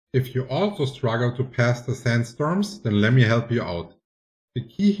If you also struggle to pass the sandstorms, then let me help you out. The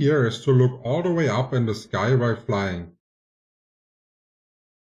key here is to look all the way up in the sky while flying.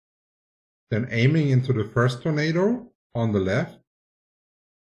 Then aiming into the first tornado on the left.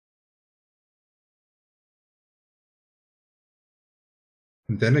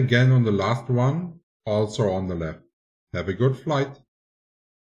 And then again on the last one, also on the left. Have a good flight.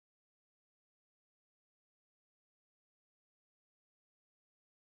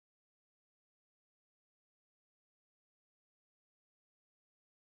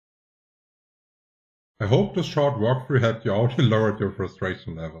 I hope this short walkthrough helped you out and lowered your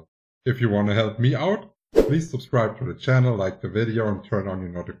frustration level. If you want to help me out, please subscribe to the channel, like the video and turn on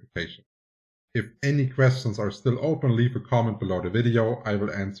your notifications. If any questions are still open, leave a comment below the video. I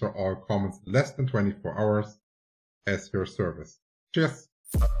will answer all comments in less than 24 hours as your service. Cheers!